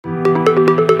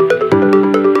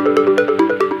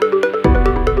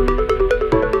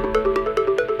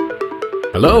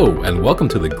Hello, and welcome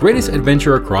to the greatest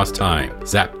adventure across time,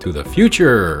 Zap to the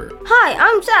Future. Hi,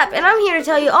 I'm Zap, and I'm here to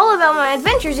tell you all about my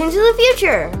adventures into the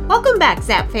future. Welcome back,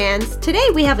 Zap fans. Today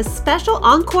we have a special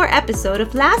encore episode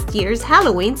of last year's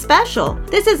Halloween special.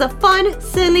 This is a fun,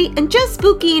 silly, and just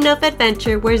spooky enough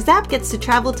adventure where Zap gets to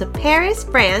travel to Paris,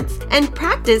 France, and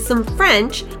practice some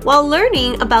French while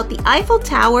learning about the Eiffel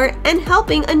Tower and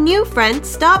helping a new friend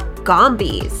stop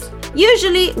Gombies.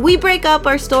 Usually, we break up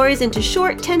our stories into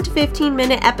short 10 to 15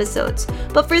 minute episodes,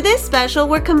 but for this special,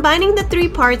 we're combining the 3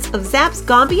 parts of Zap's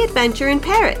Gombie adventure in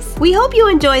Paris. We hope you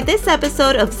enjoyed this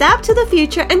episode of Zap to the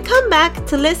Future and come back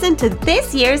to listen to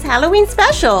this year's Halloween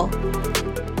special.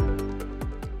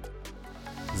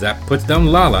 Zap puts down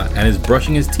Lala and is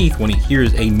brushing his teeth when he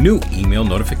hears a new email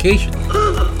notification.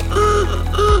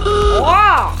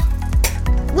 Wow!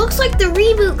 Looks like the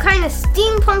reboot kind of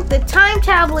steampunked the time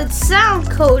tablet's sound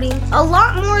coding a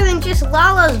lot more than just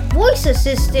Lala's voice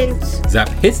assistants. Zap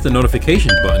hits the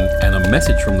notification button and a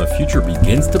message from the future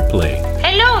begins to play.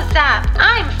 Hello Zap,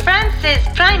 I'm France's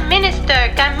Prime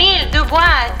Minister Camille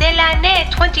Dubois de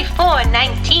l'année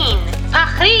 2419.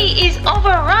 Paris is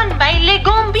overrun by les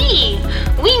Gombies.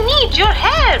 We need your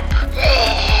help.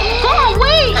 Go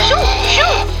away,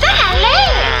 shoot, Sally!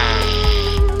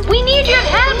 We need your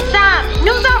help, Zap.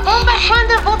 Nous avons besoin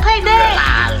de votre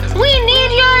aide. We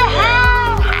need your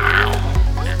help.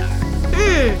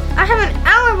 I have an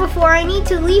hour before I need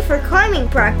to leave for climbing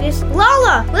practice.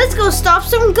 Lala, let's go stop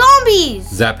some Gombies.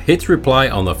 Zap hits reply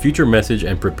on the future message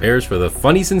and prepares for the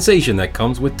funny sensation that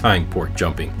comes with time port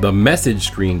jumping. The message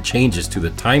screen changes to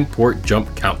the time port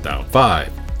jump countdown. 5,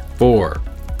 4,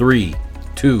 3,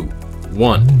 2,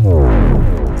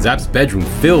 1. Zap's bedroom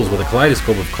fills with a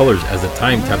kaleidoscope of colors as the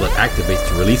time tablet activates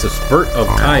to release a spurt of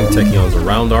time tachyons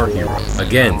around our hero.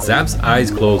 Again, Zap's eyes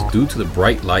close due to the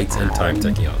bright lights and time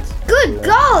tachyons. Good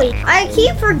golly, I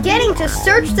keep forgetting to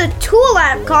search the tool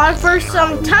icon for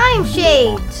some time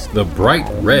shades. The bright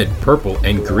red, purple,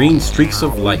 and green streaks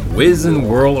of light whiz and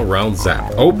whirl around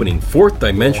Zap, opening fourth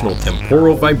dimensional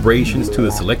temporal vibrations to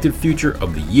the selected future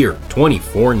of the year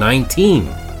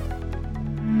 2419.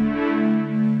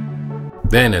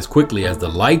 Then, as quickly as the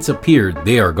lights appeared,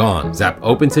 they are gone. Zap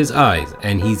opens his eyes,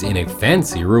 and he's in a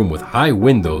fancy room with high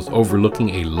windows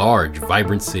overlooking a large,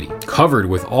 vibrant city, covered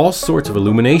with all sorts of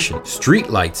illumination. Street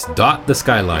lights dot the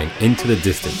skyline into the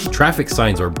distance. Traffic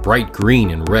signs are bright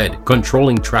green and red,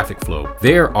 controlling traffic flow.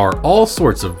 There are all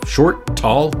sorts of short,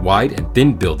 tall, wide, and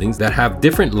thin buildings that have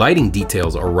different lighting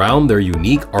details around their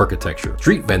unique architecture.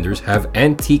 Street vendors have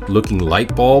antique-looking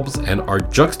light bulbs and are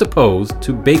juxtaposed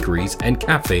to bakeries and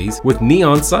cafes with neon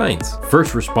signs.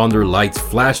 First responder lights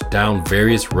flash down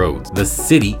various roads. The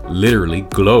city literally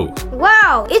glows.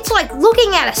 Wow, it's like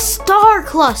looking at a star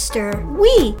cluster.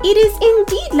 Oui, it is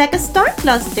indeed like a star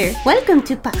cluster. Welcome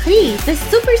to Paris, the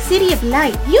super city of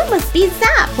light. You must be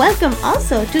Zap. Welcome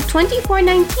also to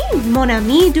 2419, mon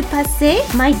ami du passé.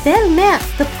 My belle-mère,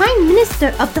 the Prime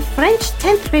Minister of the French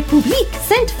 10th République,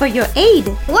 sent for your aid.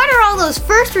 What are all those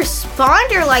first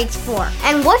responder lights for?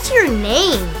 And what's your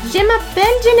name? Je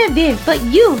m'appelle Geneviève, but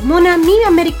you, mon ami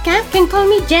américain, can call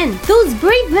me Jen. Those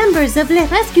brave members of Les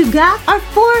Rescue Gars are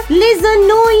for les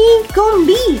annoying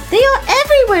Gombies. They are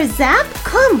everywhere, Zap.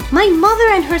 Come, my mother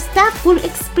and her staff will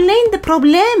explain the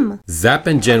problem. Zap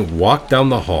and Jen walk down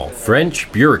the hall.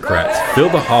 French bureaucrats fill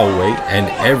the hallway and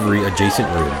every adjacent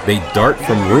room. They dart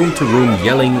from room to room,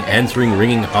 yelling, answering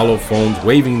ringing hollow phones,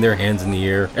 waving their hands in the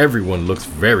air. Everyone looks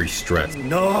very stressed.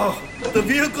 No! The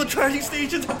vehicle charging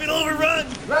stations have been overrun!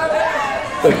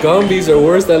 The Gombies are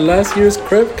worse than last year's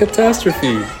crepe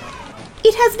catastrophe.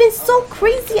 It has been so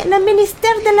crazy at Le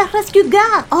Ministère de la Rescue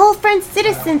Gars. All French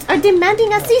citizens are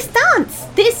demanding assistance.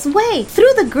 This way,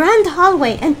 through the grand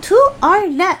hallway and to our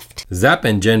left. Zap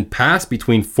and Jen pass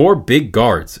between 4 big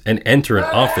guards and enter an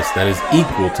office that is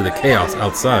equal to the chaos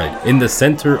outside. In the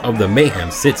center of the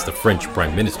mayhem sits the French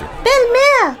Prime Minister.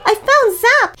 Belle-mère, I found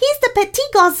Zap. He's the petit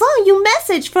garçon you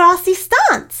messaged for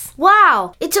assistance.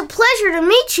 Wow, it's a pleasure to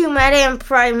meet you, Madame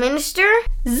Prime Minister.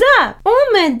 Zap,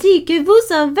 on m'a dit que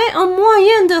vous avez un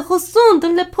moyen de résoudre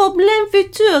les problèmes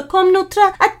futurs comme notre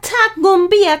attaque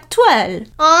Gombie actuelle.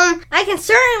 I can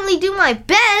certainly do my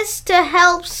best to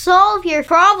help solve your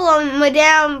problem,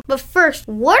 Madame. But first,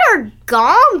 what are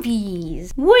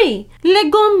Gombies. Oui, les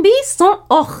Gombies sont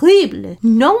horribles.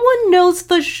 No one knows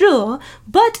for sure,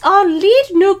 but our lead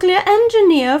nuclear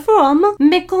engineer from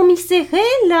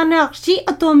Mécommissariat l'énergie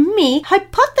atomique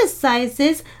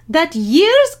hypothesizes that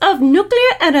years of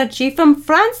nuclear energy from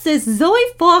France's Zoe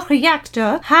 4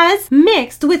 reactor has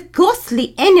mixed with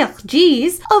ghostly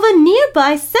energies of a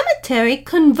nearby cemetery,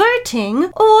 converting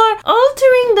or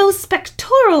altering those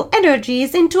spectral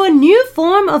energies into a new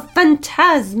form of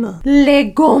phantasm.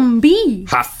 Les Gombies.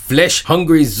 Half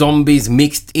flesh-hungry zombies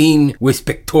mixed in with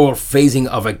spectral phasing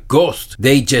of a ghost.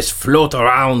 They just float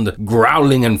around,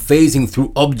 growling and phasing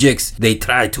through objects they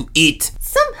try to eat.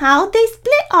 Somehow they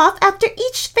split off after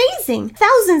each phasing.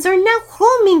 Thousands are now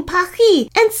roaming Paris,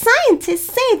 and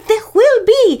scientists say there will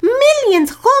be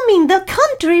millions roaming the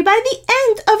country by the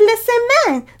end of la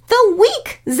semaine. The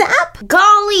week, Zap!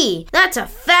 Golly, that's a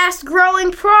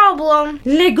fast-growing problem.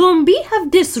 Les Gombies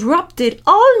have disrupted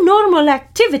all normal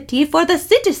activity for the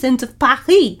citizens of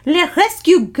Paris. Les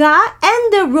rescue guards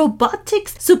and the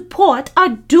robotics support are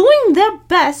doing their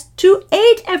best to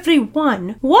aid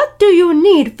everyone. What do you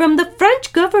need from the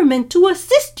French government to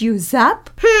assist you, Zap?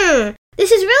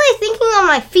 This is really thinking on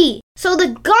my feet. So the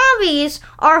Gombies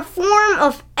are a form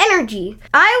of energy.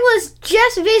 I was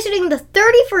just visiting the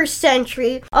 31st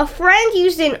century. A friend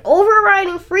used an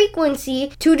overriding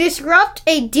frequency to disrupt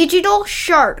a digital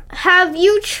shark. Have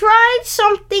you tried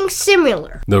something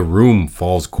similar? The room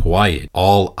falls quiet.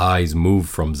 All eyes move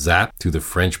from Zap to the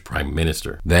French Prime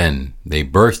Minister. Then they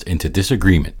burst into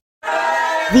disagreement.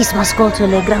 This must go to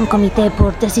Le Grand Comité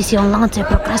pour Décision Lente et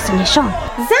Procrastination.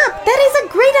 Zap, that is a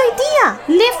great idea.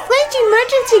 Le French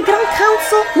Emergency Grand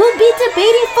Council will be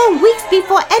debating for weeks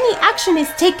before any action is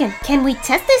taken. Can we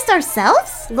test this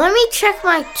ourselves? Let me check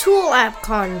my tool app,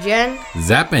 Jen.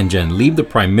 Zap and Jen leave the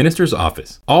Prime Minister's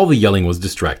office. All the yelling was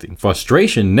distracting.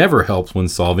 Frustration never helps when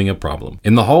solving a problem.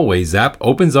 In the hallway, Zap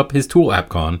opens up his tool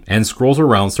appcon and scrolls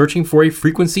around searching for a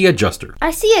frequency adjuster.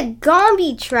 I see a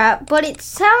Gombie trap, but it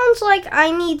sounds like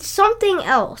I need something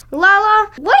else.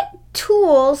 Lala, what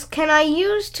tools can I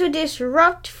use to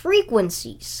disrupt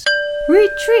frequencies?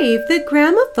 Retrieve the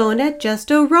gramophone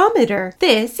adjustorometer.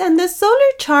 This and the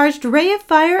solar-charged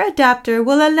reifier adapter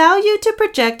will allow you to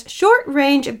project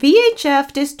short-range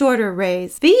VHF distorter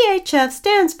rays. VHF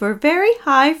stands for very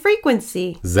high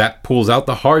frequency. Zap pulls out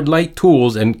the hard light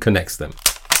tools and connects them.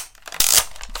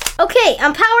 Okay,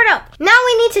 I'm powered up. Now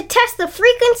we need to test the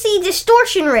frequency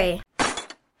distortion ray.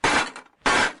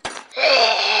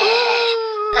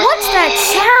 What's that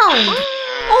sound?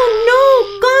 Oh no!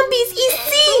 Gombies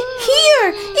ici! Here!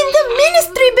 In the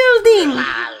ministry building!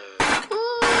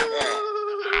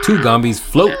 Two Gombies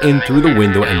float in through the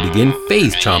window and begin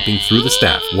phase chomping through the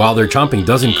staff. While their chomping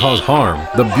doesn't cause harm,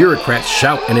 the bureaucrats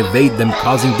shout and evade them,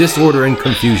 causing disorder and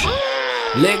confusion.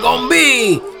 Le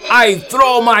Gombie! I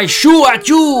throw my shoe at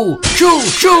you! Shoo!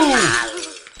 Shoo!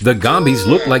 The Gombies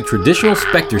look like traditional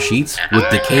specter sheets with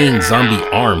decaying zombie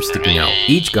arms sticking out.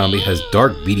 Each Gombie has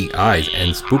dark beady eyes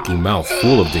and spooky mouth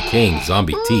full of decaying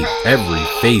zombie teeth. Every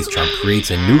phase chomp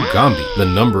creates a new Gombie. The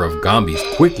number of Gombies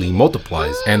quickly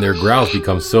multiplies and their growls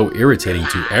become so irritating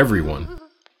to everyone.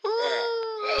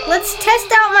 Let's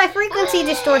test out my frequency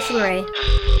distortion ray.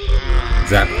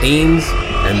 Zap aims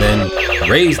and then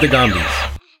raise the Gombies.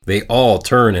 They all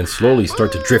turn and slowly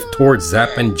start to drift towards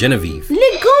Zap and Genevieve.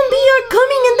 Les Gombies are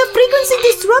coming and the frequency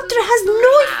disruptor has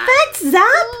no effect,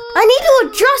 Zap! I need to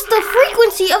adjust the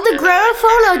frequency of the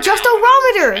gramophone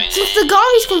adjustorometer. Since the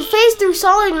Gombies can phase through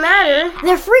solid matter,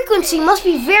 their frequency must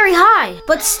be very high,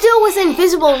 but still within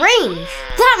visible range.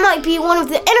 That might be one of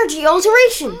the energy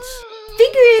alterations.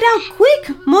 Figure it out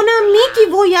quick, mon ami qui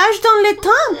voyage dans le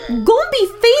temps. Gombie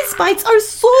phase bites are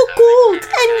so cold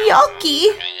and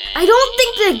yucky. I don't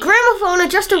think the gramophone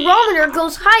adjustorometer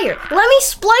goes higher. Let me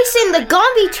splice in the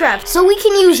Gombie trap so we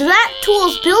can use that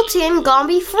tool's built-in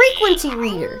Gombie frequency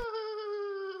reader.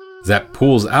 Zap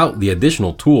pulls out the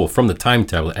additional tool from the time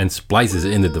tablet and splices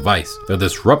it in the device. The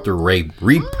disruptor ray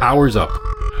repowers up.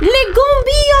 Les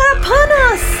Gombies are upon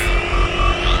us!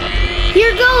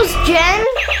 Here goes, Jen!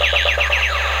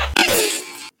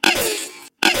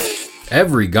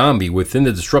 Every Gombie within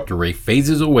the disruptor ray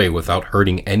phases away without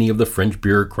hurting any of the French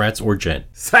bureaucrats or Jen.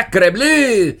 Sacre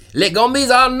bleu! Les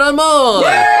Gombies are no more!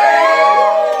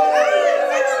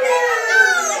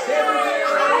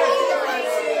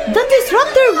 The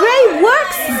disruptor ray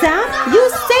works, Zap! You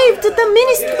saved the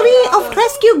Ministry of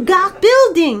Rescue Gare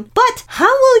building! But how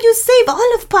will you save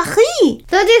all of Paris?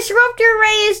 The disruptor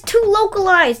ray is too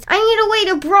localized. I need a way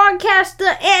to broadcast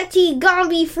the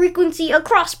anti-Gombie frequency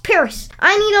across Paris.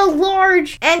 I need a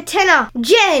large antenna.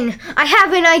 Jen, I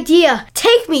have an idea.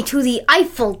 Take me to the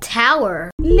Eiffel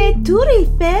Tower. Le Tour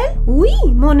Eiffel? Oui,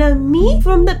 mon ami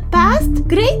from the past.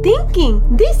 Great thinking.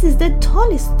 This is the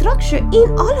tallest structure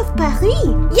in all of Paris.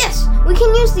 Yes, we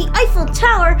can use the Eiffel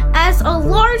Tower as a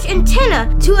large antenna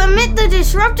to emit the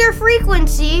disruptor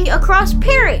frequency across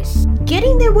Paris.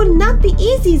 Getting there will not be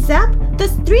easy, Zap. The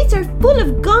streets are full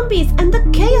of Gombies and the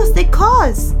chaos they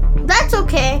cause. That's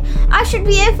okay. I should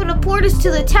be able to port us to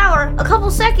the tower a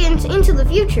couple seconds into the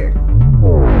future.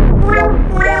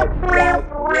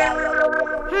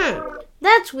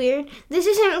 That's weird. This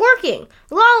isn't working.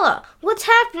 Lala, what's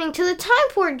happening to the time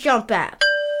port jump app?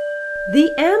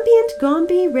 The ambient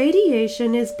Gombie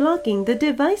radiation is blocking the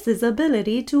device's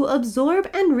ability to absorb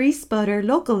and resputter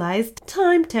localized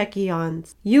time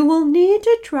tachyons. You will need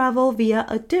to travel via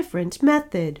a different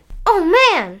method. Oh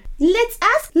man! Let's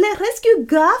ask Le Rescue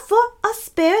Gare for a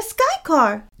spare sky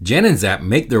car. Jen and Zap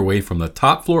make their way from the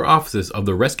top floor offices of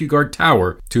the Rescue Guard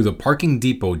Tower to the parking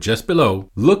depot just below,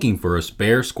 looking for a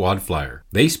spare squad flyer.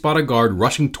 They spot a guard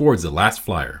rushing towards the last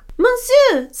flyer.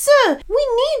 Monsieur, sir, we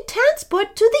need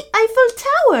transport to the Eiffel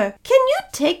Tower. Can you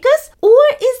take us, or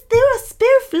is there a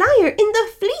spare flyer in the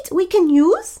fleet we can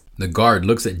use? The guard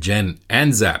looks at Jen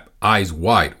and Zap, eyes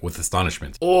wide with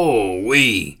astonishment. Oh,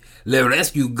 oui. Le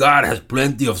Rescue Guard has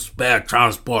plenty of spare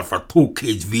transport for 2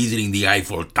 kids visiting the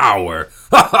Eiffel Tower.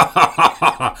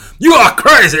 You are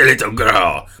crazy, little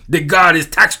girl. The guard is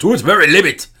taxed to its very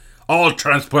limit. All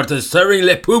transport is serving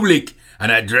le public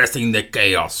and addressing the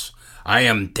chaos. I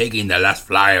am taking the last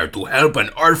flyer to help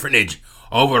an orphanage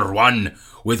overrun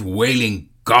with wailing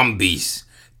Gombies.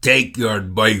 Take your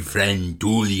boyfriend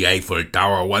to the Eiffel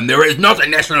Tower when there is not a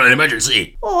national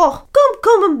emergency. Oh,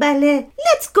 come, ballet.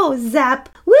 Let's go, Zap.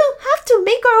 We'll have to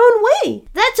make our own way.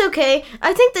 That's okay.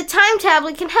 I think the time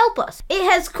tablet can help us. It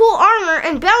has cool armor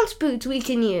and bounce boots we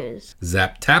can use.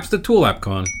 Zap taps the tool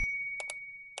icon.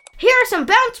 Here are some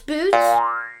bounce boots.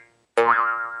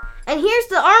 And here's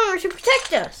the armor to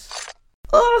protect us.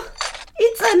 Oh,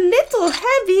 it's a little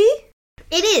heavy.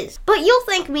 It is, but you'll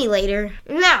thank me later.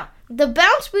 Now, the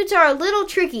bounce boots are a little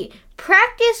tricky.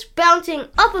 Practice bouncing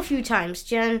up a few times,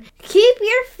 Jen. Keep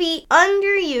your feet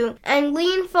under you and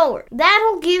lean forward.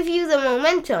 That'll give you the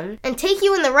momentum and take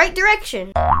you in the right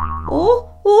direction. Oh,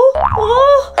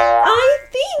 I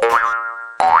think.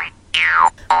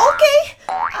 Okay,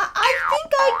 I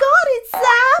think I got it,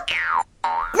 Zap.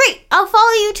 Great, I'll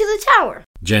follow you to the tower.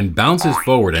 Jen bounces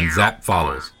forward and Zap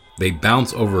follows. They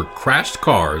bounce over crashed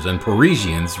cars and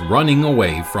Parisians running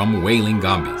away from wailing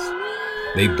Gombies.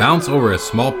 They bounce over a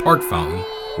small park fountain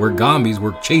where Gombies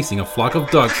were chasing a flock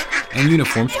of ducks and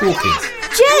uniformed school kids.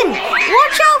 Jen,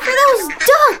 watch out for those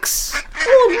ducks!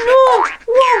 Oh no!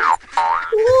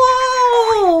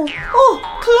 Whoa! Oh,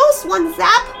 close one,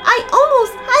 Zap! I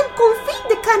almost had confit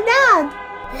de canard!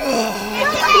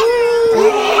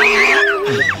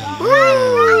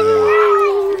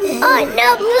 Oh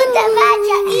no, puta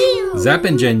vaca! Zap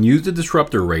and Jen use the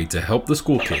disruptor ray to help the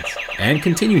school kids and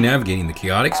continue navigating the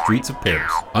chaotic streets of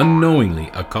Paris. Unknowingly,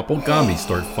 a couple Gombies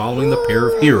start following the pair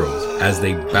of heroes as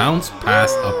they bounce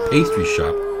past a pastry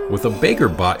shop with a baker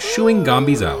bot shooing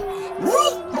Gombies out.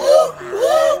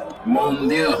 Mon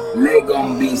Dieu, les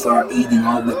Gombies are eating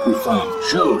all the croissants.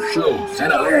 Shoo,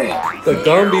 settle. The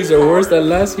Gombies are worse than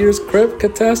last year's crepe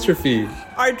catastrophe.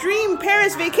 Our dream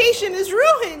Paris vacation is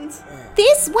ruined.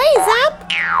 This way,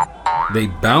 Zap! They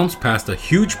bounce past a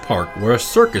huge park where a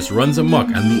circus runs amok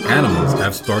and the animals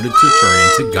have started to turn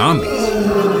into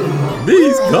Gombies.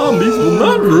 These Gombies will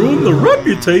not ruin the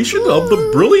reputation of the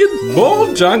brilliant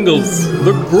Ball Jangles,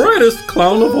 the greatest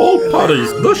clown of all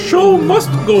Paris. The show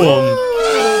must go on.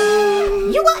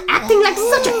 You are acting like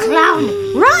such a clown!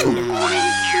 Run!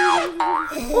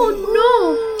 Oh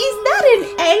no! Is that an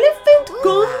elephant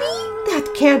Gombie?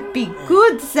 That can't be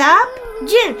good, Zap!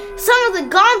 Jen, some of the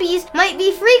Gombies might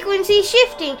be frequency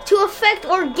shifting to affect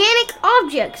organic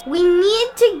objects. We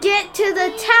need to get to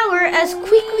the tower as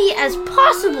quickly as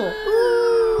possible.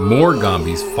 More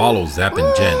Gombies follow Zap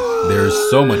and Jen. There is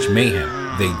so much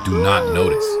mayhem, they do not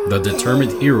notice. The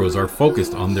determined heroes are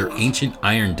focused on their ancient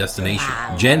iron destination.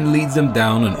 Jen leads them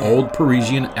down an old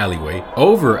Parisian alleyway,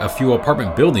 over a few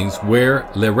apartment buildings where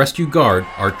Le Rescue Guard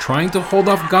are trying to hold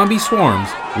off Gombie swarms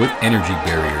with energy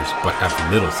barriers, but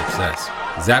have little success.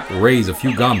 Zap raise a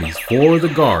few Gombies for the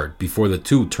guard before the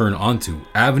two turn onto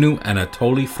Avenue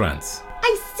Anatole France.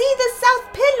 I see the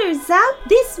south pillar pillar, Zap.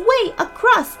 This way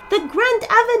across the Grand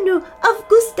Avenue of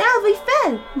Gustave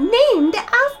Eiffel, named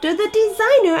after the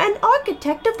designer and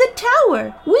architect of the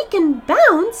tower. We can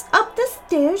bounce up the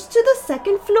stairs to the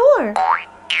second floor.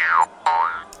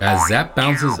 As Zap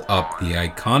bounces up the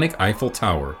iconic Eiffel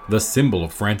Tower, the symbol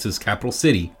of France's capital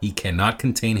city, he cannot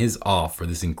contain his awe for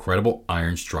this incredible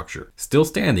iron structure, still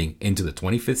standing into the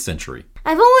 25th century.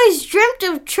 I've always dreamt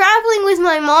of traveling with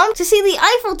my mom to see the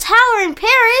Eiffel Tower in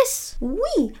Paris.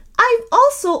 I've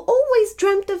also always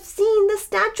dreamt of seeing the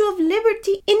Statue of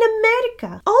Liberty in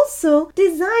America, also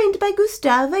designed by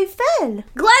Gustave Eiffel.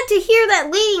 Glad to hear that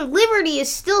Lady Liberty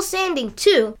is still standing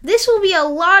too. This will be a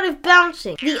lot of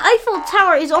bouncing. The Eiffel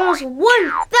Tower is almost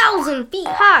 1,000 feet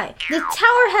high. The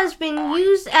tower has been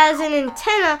used as an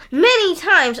antenna many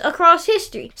times across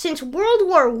history, since World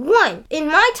War I. In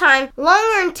my time,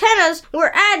 longer antennas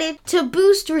were added to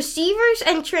boost receivers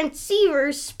and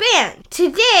transceivers span.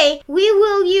 Today, we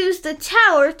will use the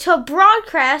tower to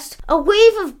broadcast a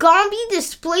wave of gombie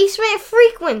displacement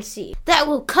frequency that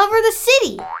will cover the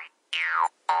city.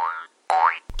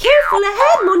 Careful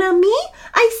ahead, mon ami.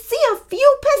 I see a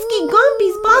few pesky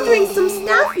gombies bothering some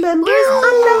staff members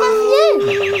on the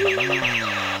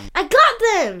left. I got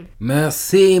them!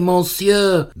 Merci,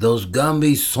 monsieur. Those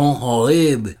Gombies sont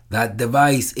horribles. That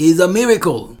device is a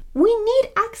miracle. We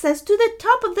need access to the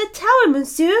top of the tower,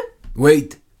 monsieur.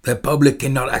 Wait. The public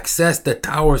cannot access the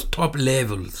tower's top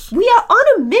levels. We are on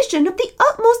a mission of the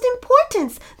utmost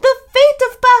importance. The fate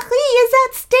of Paris is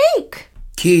at stake.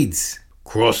 Kids,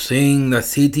 crossing the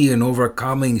city and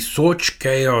overcoming such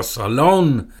chaos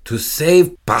alone to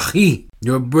save Paris.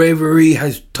 Your bravery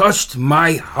has touched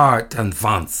my heart,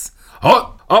 enfants.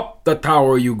 Up the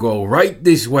tower you go, right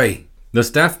this way. The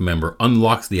staff member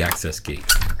unlocks the access gate.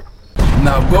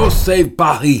 Now go save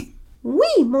Paris.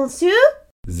 Oui, monsieur.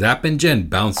 Zap and Jen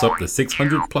bounce up the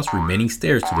 600 plus remaining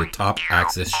stairs to the top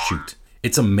access chute.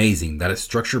 It's amazing that a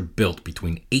structure built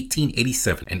between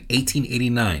 1887 and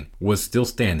 1889 was still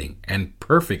standing and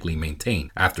perfectly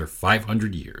maintained after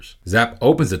 500 years. Zap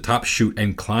opens the top chute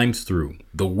and climbs through.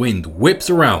 The wind whips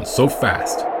around so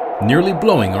fast, nearly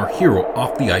blowing our hero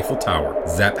off the Eiffel Tower.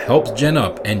 Zap helps Jen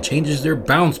up and changes their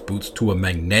bounce boots to a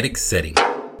magnetic setting.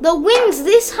 The winds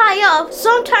this high up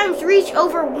sometimes reach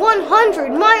over 100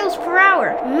 miles per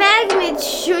hour. Magnets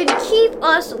should keep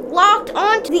us locked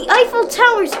onto the Eiffel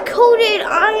Tower's coated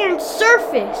iron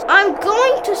surface. I'm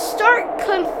going to start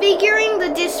configuring the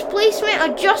displacement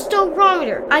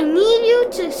adjustometer. I need you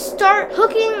to start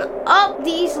hooking up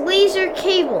these laser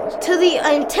cables to the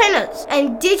antennas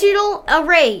and digital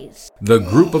arrays. The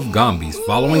group of Gombies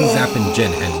following Zap and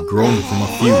Jen has grown from a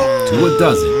few to a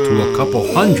dozen to a couple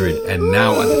hundred, and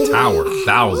now at the tower,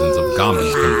 thousands of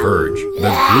Gombies converge.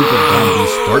 The group of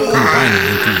Gombies start combining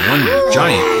into one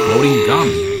giant floating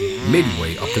Gombie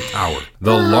midway up the tower.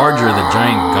 The larger the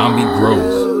giant Gombie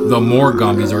grows, the more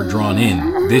Gombies are drawn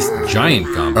in. This giant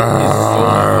Gombie is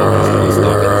solely focused on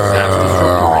stopping Zap's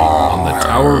disruptor ray on the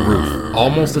tower roof,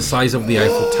 almost the size of the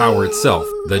Eiffel Tower itself.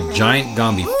 The giant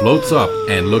Gombie floats up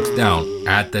and looks down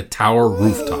at the tower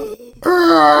rooftop.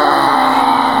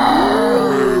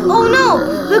 Oh no!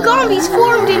 The Gombies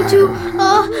formed into giant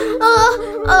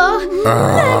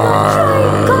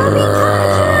Gombie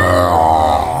kaiju!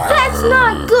 That's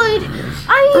not good!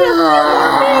 I need a few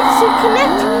more minutes to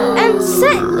connect and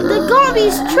set the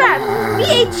Gombies trap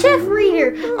VHF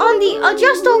reader on the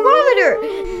adjustometer.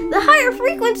 The higher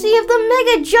frequency of the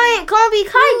mega giant Gombie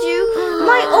kaiju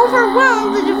might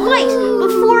overwhelm the device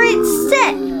before it's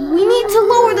set. We need to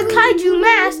lower the kaiju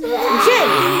mass. Jen,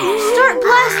 start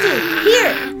blasting.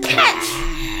 Here, catch!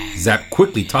 Zap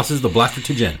quickly tosses the blaster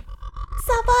to Jen.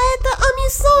 Ça va être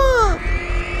amusant.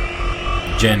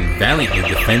 Jen valiantly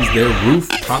defends their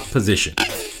rooftop position,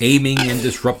 aiming and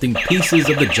disrupting pieces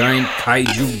of the giant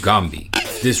kaiju Gombie.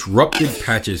 Disrupted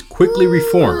patches quickly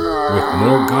reform, with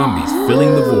more Gombies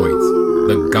filling the voids.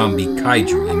 The Gombie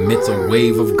kaiju emits a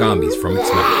wave of Gombies from its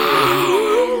mouth.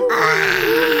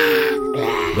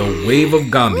 The wave of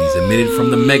Gombies emitted from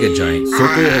the mega giant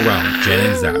circle around Jen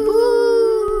and Zap.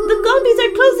 The Gombies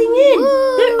are closing in.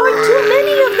 There are too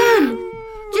many of them.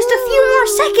 Just a few more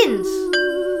seconds.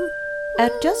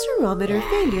 Adjustometer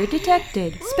failure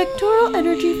detected. Spectral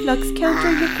energy flux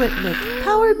countering equipment.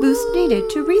 Power boost needed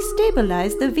to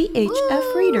restabilize the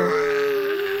VHF reader.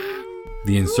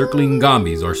 The encircling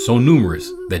Gombies are so numerous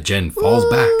that Jen falls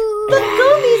back. The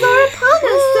Gombies are upon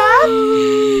us, Zap!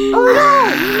 Oh no!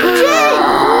 Jen!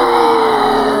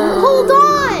 Hold on!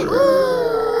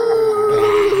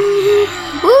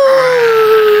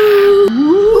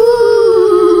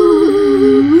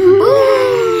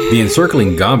 The The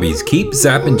encircling Gombies keep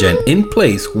Zap and Jen in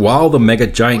place while the mega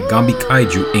giant Gombie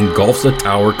kaiju engulfs the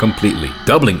tower completely,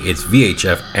 doubling its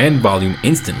VHF and volume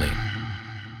instantly.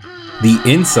 The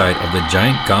inside of the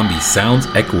giant Gombie sounds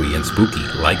echoey and spooky,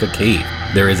 like a cave.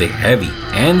 There is a heavy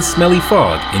and smelly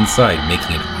fog inside,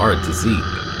 making it hard to see.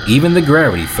 Even the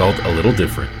gravity felt a little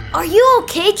different. Are you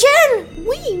okay, Jen?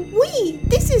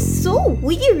 This is so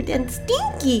weird and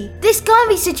stinky. This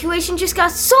Gombie situation just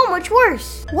got so much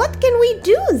worse. What can we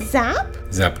do, Zap?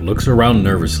 Zap looks around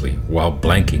nervously while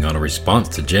blanking on a response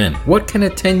to Jen. What can a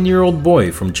 10-year-old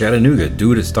boy from Chattanooga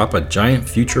do to stop a giant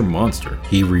future monster?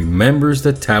 He remembers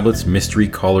the tablet's mystery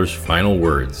caller's final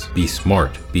words. Be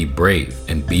smart, be brave,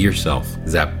 and be yourself.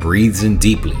 Zap breathes in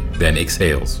deeply, then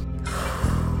exhales.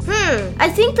 I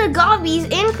think the Gombie's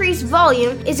increased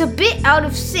volume is a bit out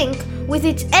of sync with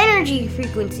its energy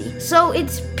frequency, so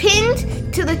it's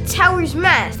pinned to the tower's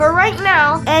mast for right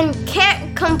now and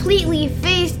can't completely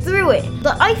phase through it.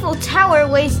 The Eiffel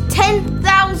Tower weighs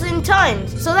 10,000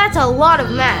 tons, so that's a lot of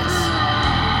mass.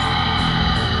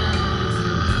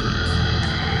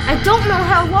 I don't know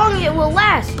how long it will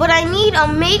last, but I need a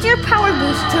major power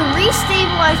boost to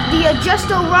restabilize the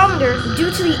adjustometer due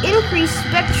to the increased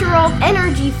spectral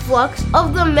energy flux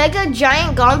of the mega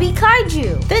giant Gombie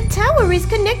kaiju. The tower is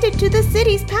connected to the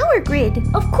city's power grid.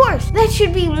 Of course, that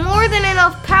should be more than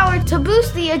enough power to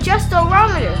boost the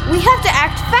adjustometer. We have to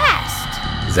act fast.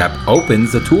 Zap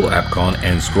opens the tool appcon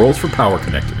and scrolls for power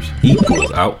connectors. He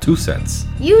pulls out 2 sets.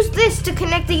 Use this to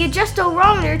connect the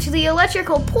adjustometer to the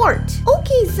electrical port.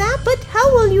 Okay, Zap, but how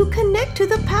will you connect to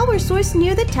the power source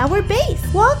near the tower base?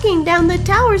 Walking down the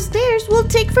tower stairs will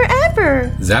take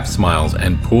forever. Zap smiles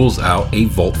and pulls out a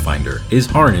vault finder, his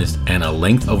harness, and a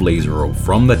length of laser rope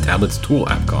from the tablet's tool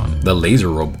appcon. The laser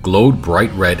rope glowed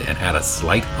bright red and had a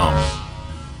slight hum.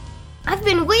 I've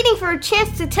been waiting for a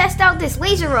chance to test out this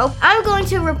laser rope. I'm going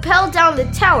to rappel down the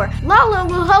tower. Lala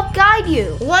will help guide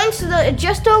you once the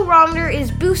adjustometer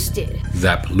is boosted.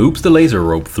 Zap loops the laser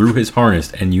rope through his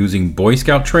harness and using Boy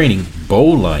Scout training,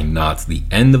 bowline knots the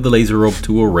end of the laser rope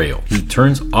to a rail. He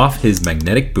turns off his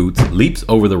magnetic boots, leaps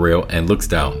over the rail, and looks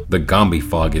down. The Gombie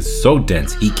fog is so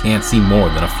dense he can't see more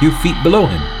than a few feet below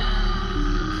him.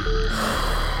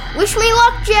 Wish me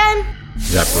luck, Jen.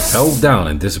 Zap rappels down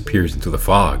and disappears into the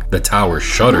fog. The tower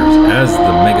shudders as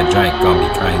the mega giant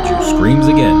Gombie kaiju screams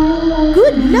again.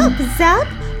 Good luck, Zap.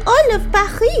 All of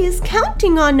Paris is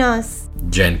counting on us.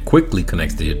 Jen quickly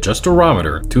connects the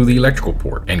adjustometer to the electrical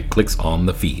port and clicks on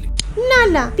the feed.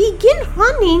 Lala, begin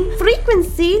running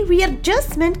frequency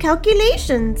readjustment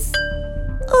calculations.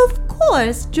 Of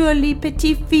course, Jolie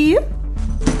Petite Fille.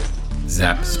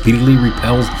 Zap speedily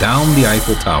rappels down the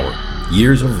Eiffel Tower.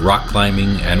 Years of rock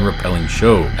climbing and rappelling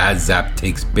show as Zap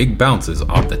takes big bounces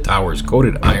off the tower's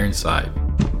coated iron side.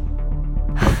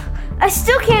 I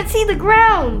still can't see the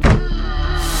ground.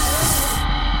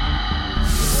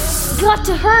 Got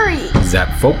to hurry.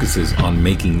 Zap focuses on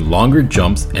making longer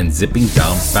jumps and zipping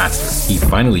down faster. He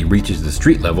finally reaches the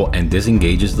street level and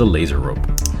disengages the laser rope.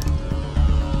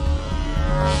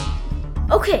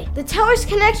 Okay, the tower's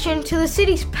connection to the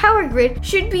city's power grid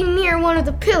should be near one of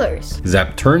the pillars.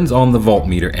 Zap turns on the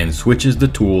voltmeter and switches the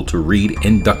tool to read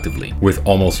inductively. With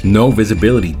almost no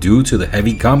visibility due to the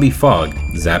heavy Gombie fog,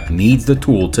 Zap needs the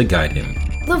tool to guide him.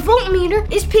 The voltmeter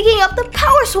is picking up the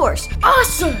power source.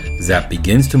 Awesome! Zap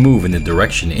begins to move in the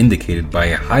direction indicated by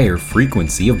a higher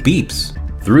frequency of beeps.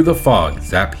 Through the fog,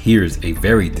 Zap hears a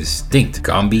very distinct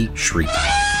Gombie shriek.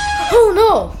 Oh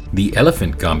no! The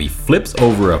elephant Gombie flips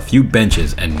over a few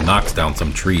benches and knocks down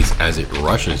some trees as it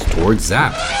rushes towards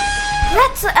Zap.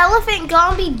 That's the elephant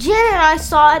Gombie Jen and I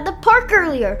saw at the park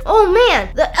earlier. Oh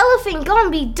man, the elephant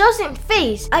Gombie doesn't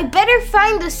phase. I better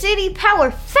find the city power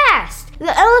fast.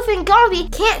 The elephant Gombie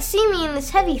can't see me in this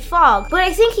heavy fog, but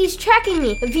I think he's tracking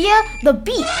me via the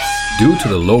beeps. Due to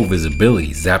the low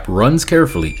visibility, Zap runs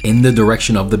carefully in the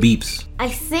direction of the beeps. I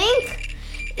think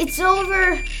it's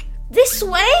over this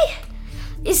way?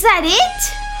 Is that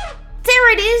it?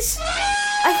 There it is.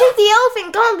 I think the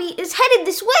elephant Gombie is headed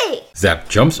this way. Zap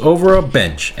jumps over a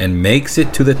bench and makes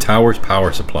it to the tower's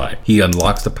power supply. He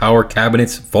unlocks the power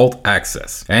cabinet's vault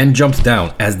access and jumps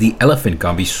down as the elephant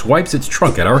Gombie swipes its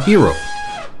trunk at our hero.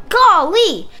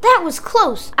 Golly, that was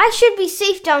close. I should be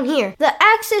safe down here. The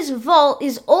access vault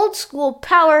is old school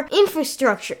power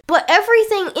infrastructure, but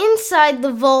everything inside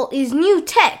the vault is new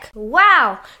tech.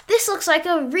 Wow, this looks like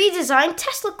a redesigned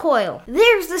Tesla coil.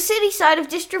 There's the city side of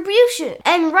distribution,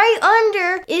 and right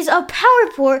under is a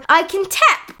power port I can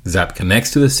tap. Zap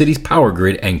connects to the city's power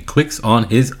grid and clicks on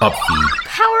his up feed.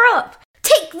 Power up.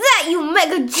 Take that, you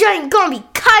mega giant Gombie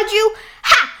kaiju.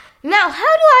 Ha! Now how do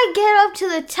I get up to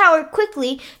the tower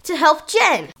quickly to help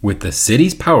Jen? With the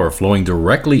city's power flowing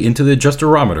directly into the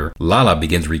adjusterometer, Lala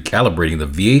begins recalibrating the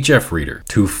VHF reader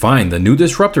to find the new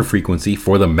disruptor frequency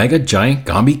for the mega giant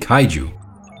Gombi kaiju.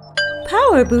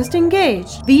 Power boost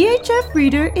engaged. VHF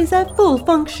reader is at full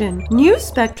function. New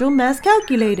spectral mass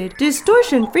calculated.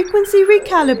 Distortion frequency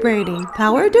recalibrating.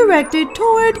 Power directed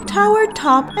toward tower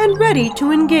top and ready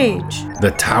to engage.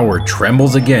 The tower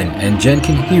trembles again, and Jen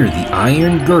can hear the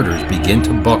iron girders begin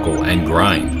to buckle and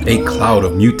grind. A cloud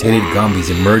of mutated Gombies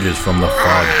emerges from the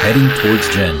fog, heading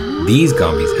towards Jen. These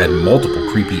Gombies had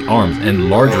multiple creepy arms and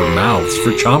larger mouths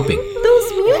for chomping.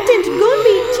 Those mutant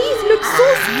Gombi teeth look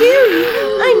so scary.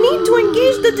 I need to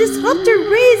engage the disruptor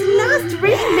ray's last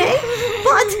relay,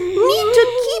 but need to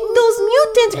keep those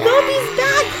mutant Gombies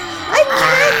back. I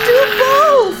can't do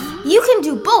both. You can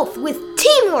do both with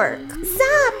teamwork.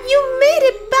 Zap, you made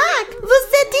it back. Vous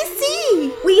êtes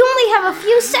ici. We only have a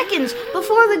few seconds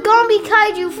before the Gombi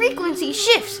kaiju frequency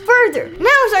shifts further.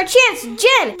 Now's our chance,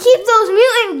 Jen. Keep those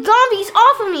mutant Gombies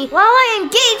off of me while I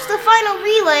engage the final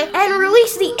relay and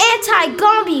release the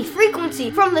anti-Gombi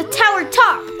frequency from the tower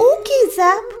top. Okay,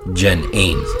 Zap. Jen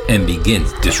aims and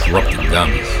begins disrupting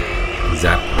Gombies.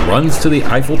 Zap runs to the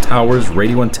Eiffel Tower's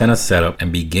radio antenna setup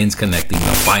and begins connecting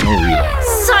the final relay.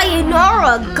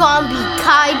 Sayonara, Gombi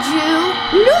kaiju!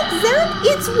 Look, Zap,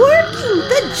 it's working!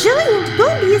 The giant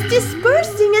Gombi is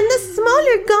dispersing and the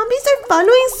smaller Gombies are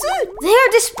following suit. They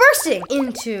are dispersing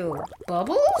into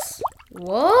bubbles?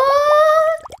 What?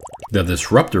 The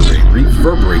disruptor ray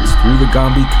reverberates through the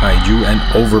Gombi kaiju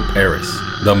and over Paris.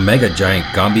 The mega giant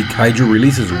Gombi kaiju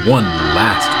releases one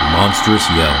last monstrous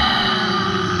yell.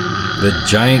 The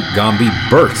giant Gombi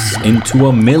bursts into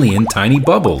a million tiny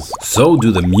bubbles. So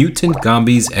do the mutant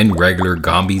Gombies and regular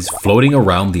Gombies floating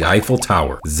around the Eiffel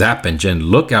Tower. Zap and Jen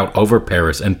look out over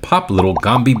Paris and pop little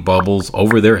Gombi bubbles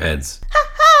over their heads. Ha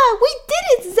ha! We did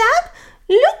it, Zap!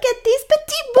 Look at these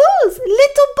petits bouts!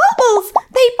 Little bubbles!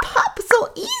 They pop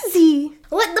so easy!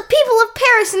 Let the people of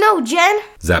Paris know, Jen.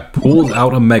 Zap pulls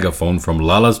out a megaphone from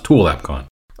Lala's tool appcon.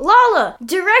 Lala,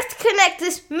 direct connect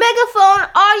this megaphone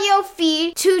audio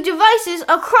feed to devices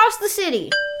across the city.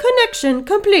 Connection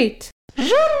complete. Gens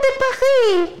de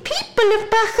Paris, people of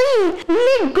Paris,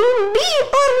 les Gombies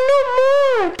are no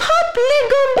more. Pop les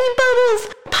Gombi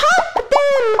bubbles, pop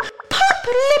them, pop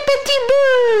les petits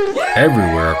bulles.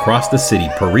 Everywhere across the city,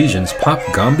 Parisians pop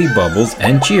Gombi bubbles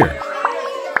and cheer.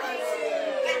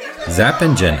 Zap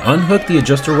and Jen unhook the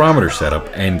adjusterometer setup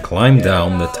and climb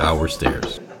down the tower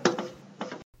stairs.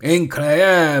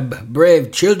 Incroyable,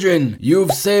 brave children,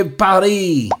 you've saved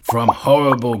Paris from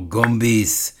horrible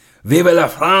Gombies. Vive la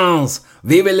France,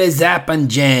 vive les Zap and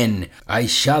Jen. I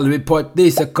shall report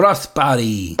this across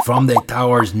Paris from the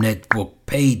tower's network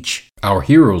page. Our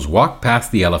heroes walk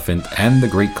past the elephant and the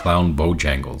great clown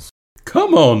Bojangles.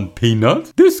 Come on,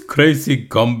 Peanut. This crazy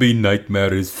Gombi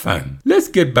nightmare is fun. Let's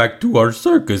get back to our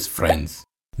circus, friends.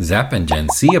 Zap and Jen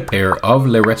see a pair of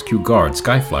Le Rescue Guard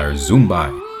Skyflyers zoom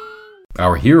by.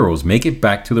 Our heroes make it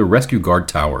back to the Rescue Guard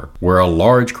Tower, where a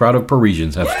large crowd of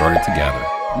Parisians have started to gather.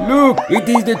 Look, it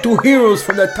is the two heroes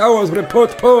from the tower's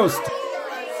report post.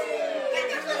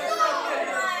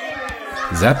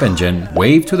 Zap and Jen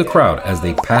wave to the crowd as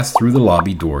they pass through the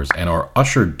lobby doors and are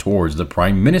ushered towards the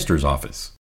Prime Minister's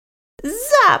office.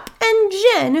 Zap and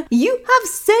Jen, you have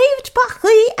saved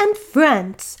Paris and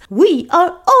France. We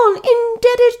are all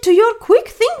indebted to your quick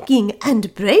thinking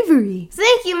and bravery.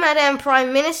 Thank you, Madame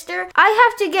Prime Minister. I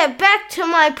have to get back to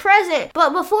my present,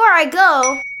 but before I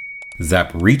go...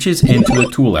 Zap reaches into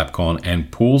the tool appcon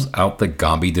and pulls out the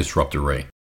Gombi disruptor ray.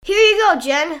 Here you go,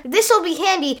 Jen. This'll be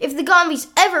handy if the Gombies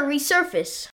ever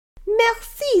resurface.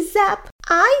 Merci, Zap.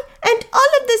 I and all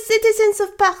of the citizens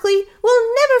of Paris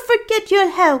will never forget your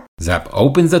help. Zap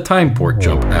opens the time port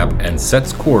jump app and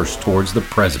sets course towards the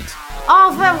present.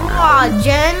 Au revoir,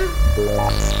 Jen.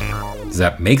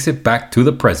 Zap makes it back to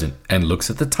the present and looks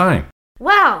at the time.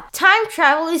 Wow, time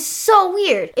travel is so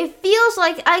weird. It feels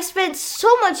like I spent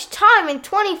so much time in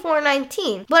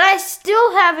 2419, but I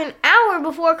still have an hour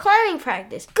before climbing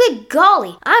practice. Good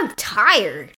golly, I'm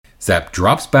tired. Zap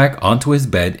drops back onto his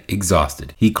bed,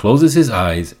 exhausted. He closes his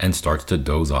eyes and starts to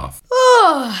doze off.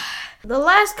 The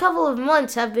last couple of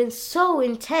months have been so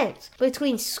intense.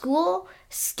 Between school,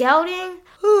 scouting,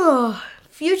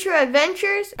 future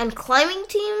adventures, and climbing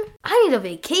team, I need a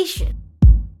vacation.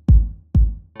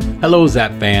 Hello,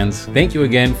 Zap fans. Thank you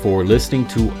again for listening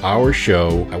to our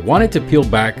show. I wanted to peel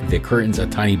back the curtains a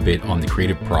tiny bit on the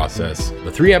creative process.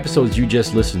 The 3 episodes you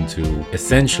just listened to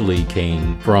essentially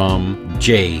came from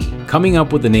Jay coming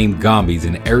up with the name Gombies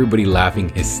and everybody laughing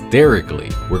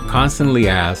hysterically. We're constantly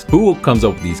asked who comes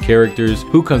up with these characters,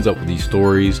 who comes up with these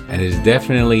stories, and it is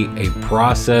definitely a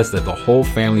process that the whole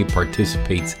family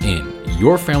participates in.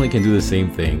 Your family can do the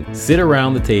same thing. Sit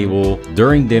around the table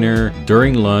during dinner,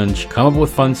 during lunch, come up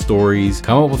with fun stories,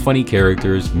 come up with funny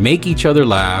characters, make each other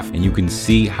laugh, and you can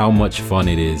see how much fun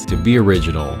it is to be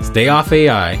original. Stay off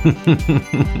AI.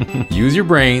 Use your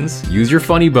brains, use your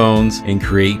funny bones, and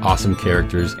create awesome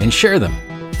characters and share them.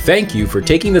 Thank you for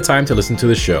taking the time to listen to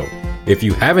the show. If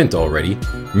you haven't already,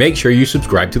 make sure you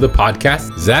subscribe to the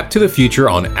podcast Zap to the Future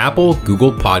on Apple,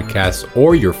 Google Podcasts,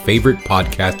 or your favorite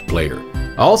podcast player.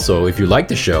 Also, if you like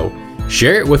the show,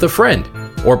 share it with a friend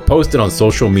or post it on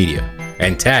social media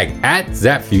and tag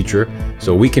 @ZapFuture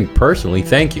so we can personally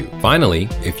thank you. Finally,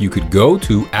 if you could go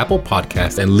to Apple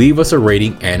Podcasts and leave us a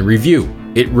rating and review.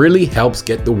 It really helps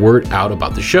get the word out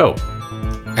about the show.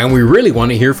 And we really want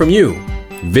to hear from you.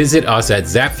 Visit us at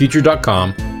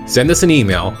zapfuture.com, send us an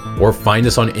email, or find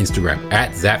us on Instagram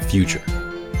 @ZapFuture.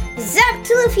 Zap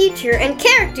to the Future and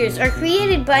characters are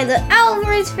created by the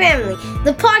Alvarez family.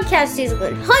 The podcast is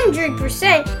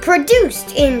 100%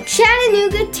 produced in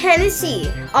Chattanooga,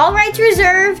 Tennessee. All rights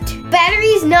reserved,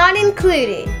 batteries not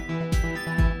included.